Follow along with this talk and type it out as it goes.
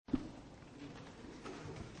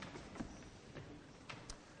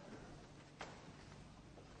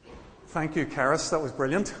Thank you, Karis. That was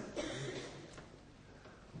brilliant.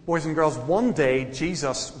 Boys and girls, one day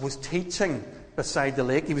Jesus was teaching beside the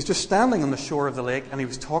lake. He was just standing on the shore of the lake and he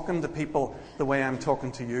was talking to people the way I'm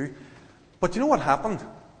talking to you. But you know what happened?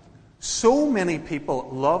 So many people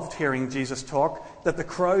loved hearing Jesus talk that the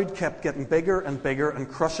crowd kept getting bigger and bigger and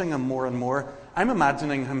crushing him more and more. I'm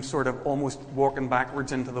imagining him sort of almost walking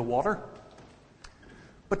backwards into the water.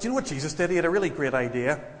 But you know what Jesus did? He had a really great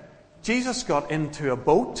idea. Jesus got into a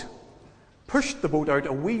boat, pushed the boat out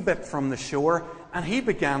a wee bit from the shore, and he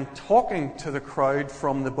began talking to the crowd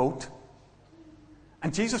from the boat.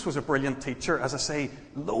 And Jesus was a brilliant teacher. As I say,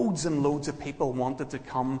 loads and loads of people wanted to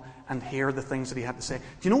come and hear the things that he had to say. Do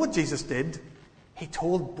you know what Jesus did? He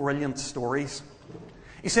told brilliant stories.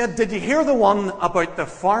 He said, did you hear the one about the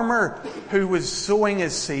farmer who was sowing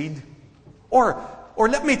his seed? Or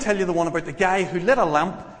let me tell you the one about the guy who lit a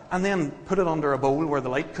lamp and then put it under a bowl where the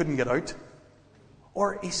light couldn't get out.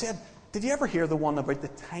 Or he said, did you ever hear the one about the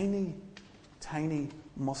tiny, tiny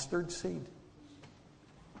mustard seed?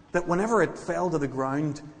 That whenever it fell to the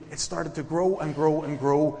ground, it started to grow and grow and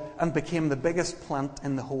grow and became the biggest plant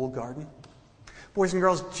in the whole garden. Boys and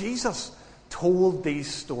girls, Jesus told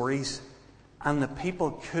these stories and the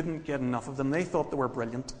people couldn't get enough of them. They thought they were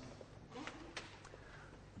brilliant.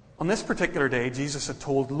 On this particular day, Jesus had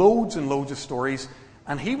told loads and loads of stories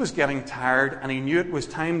and he was getting tired and he knew it was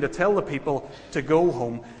time to tell the people to go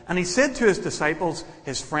home. And he said to his disciples,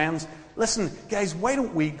 his friends, listen, guys, why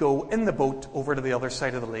don't we go in the boat over to the other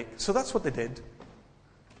side of the lake? So that's what they did.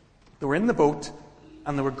 They were in the boat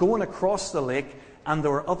and they were going across the lake and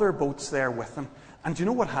there were other boats there with them. And do you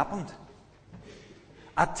know what happened?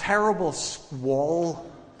 A terrible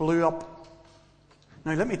squall blew up.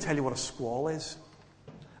 Now let me tell you what a squall is.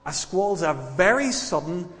 A squall is a very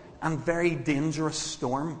sudden and very dangerous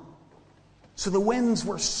storm. So the winds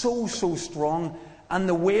were so strong and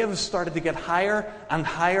the waves started to get higher and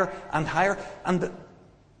higher and higher. And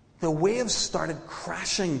the waves started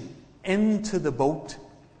crashing into the boat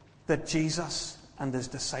that Jesus and his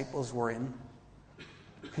disciples were in.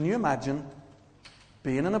 Can you imagine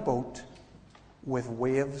being in a boat with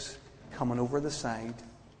waves coming over the side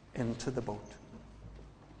into the boat?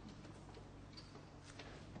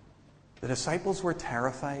 The disciples were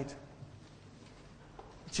terrified.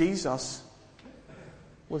 Jesus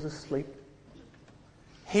was asleep.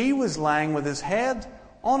 He was lying with his head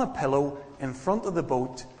on a pillow in front of the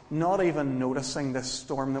boat, not even noticing this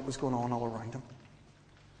storm that was going on all around him.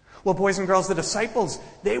 Well, boys and girls, the disciples,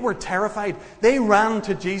 they were terrified. They ran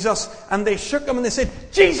to Jesus and they shook him and they said,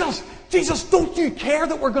 Jesus, don't you care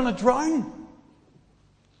that we're going to drown?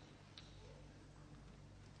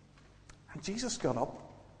 And Jesus got up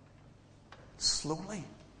slowly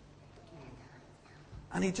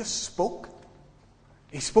and he just spoke.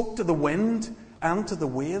 He spoke to the wind and to the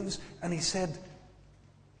waves, and he said,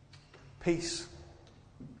 peace,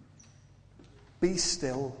 be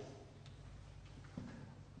still.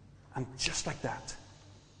 And just like that,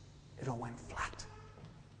 it all went flat.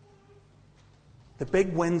 The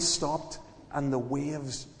big wind stopped and the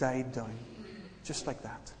waves died down, just like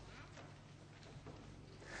that.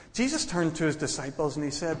 Jesus turned to his disciples and he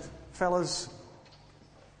said, fellas,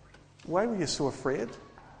 why were you so afraid?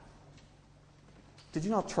 Did you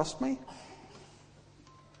not trust me?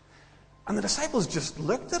 And the disciples just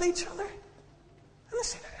looked at each other and they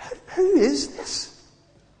said, who is this?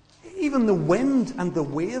 Even the wind and the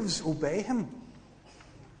waves obey him.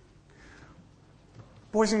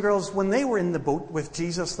 Boys and girls, when they were in the boat with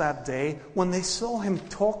Jesus that day, when they saw him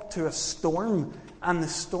talk to a storm and the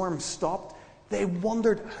storm stopped, they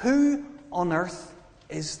wondered, who on earth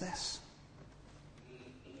is this?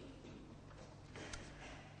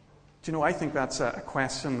 Do you know, I think that's a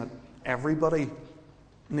question that everybody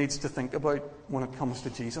needs to think about when it comes to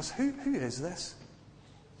Jesus. Who is this?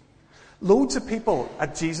 Loads of people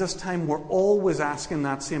at Jesus' time were always asking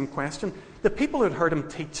that same question. The people who had heard him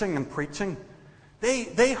teaching and preaching,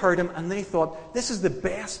 they heard him and they thought, this is the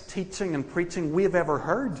best teaching and preaching we've ever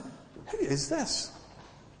heard. Who is this?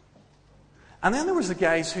 And then there was the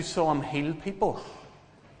guys who saw him heal people.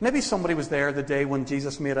 Maybe somebody was there the day when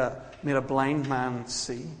Jesus made a blind man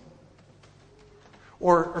see.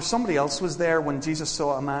 Or somebody else was there when Jesus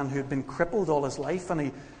saw a man who had been crippled all his life and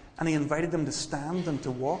he invited him to stand and to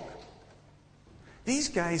walk. These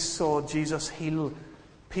guys saw Jesus heal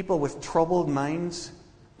people with troubled minds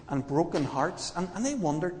and broken hearts, and they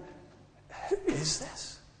wondered, who is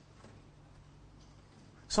this?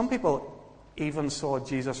 Some people even saw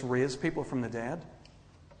Jesus raise people from the dead.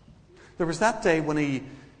 There was that day when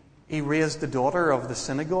he raised the daughter of the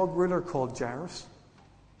synagogue ruler called Jairus.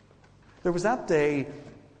 There was that day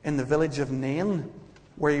in the village of Nain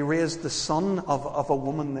where he raised the son of a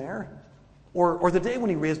woman there, or the day when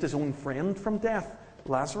he raised his own friend from death,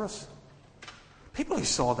 Lazarus. People who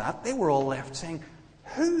saw that, they were all left saying,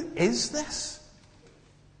 who is this?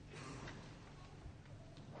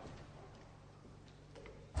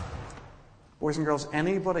 Boys and girls,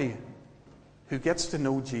 anybody who gets to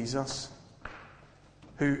know Jesus,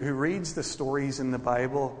 who reads the stories in the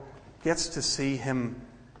Bible, gets to see him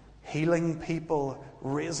healing people,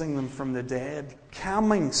 raising them from the dead,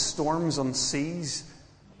 calming storms on seas,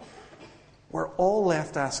 we're all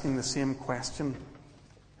left asking the same question: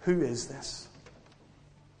 who is this?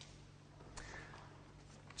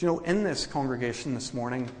 Do you know, in this congregation this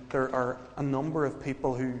morning, there are a number of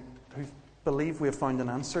people who believe we have found an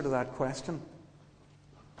answer to that question.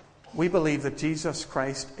 We believe that Jesus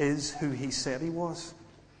Christ is who he said he was,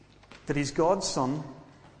 that he's God's Son,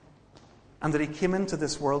 and that he came into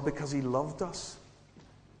this world because he loved us.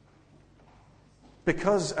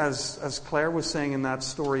 Because, as Claire was saying in that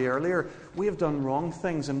story earlier, we have done wrong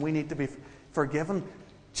things and we need to be forgiven.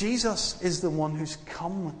 Jesus is the one who's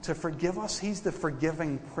come to forgive us. He's the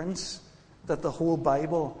forgiving Prince that the whole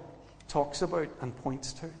Bible talks about and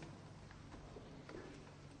points to.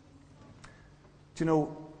 Do you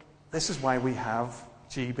know, this is why we have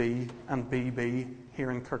GB and BB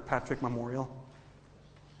here in Kirkpatrick Memorial.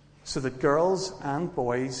 So that girls and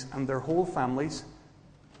boys and their whole families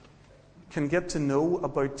can get to know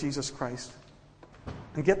about Jesus Christ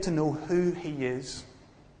and get to know who he is,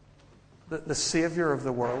 the Saviour of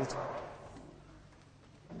the world.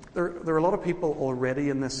 There are a lot of people already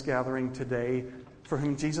in this gathering today for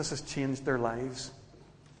whom Jesus has changed their lives.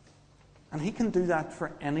 And he can do that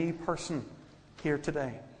for any person here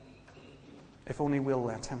today, if only we'll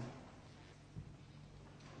let him.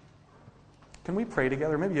 Can we pray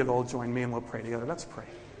together? Maybe you'll all join me and we'll pray together. Let's pray.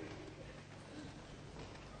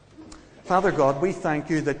 Father God, we thank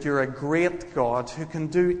you that you're a great God who can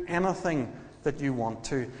do anything that you want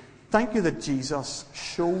to. Thank you that Jesus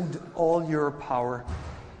showed all your power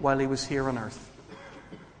while he was here on earth.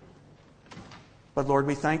 But Lord,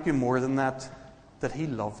 we thank you more than that, that he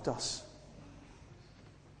loved us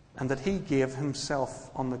and that he gave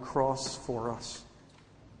himself on the cross for us.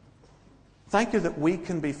 Thank you that we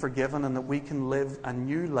can be forgiven and that we can live a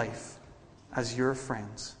new life as your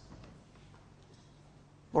friends.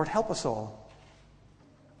 Lord, help us all,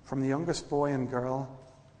 from the youngest boy and girl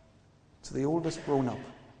to the oldest grown-up.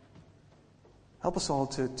 Help us all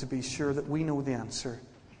to be sure that we know the answer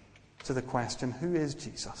to the question, who is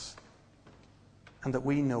Jesus? And that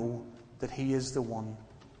we know that he is the one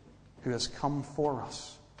who has come for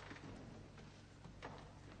us.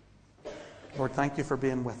 Lord, thank you for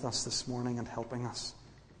being with us this morning and helping us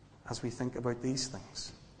as we think about these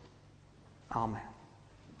things. Amen.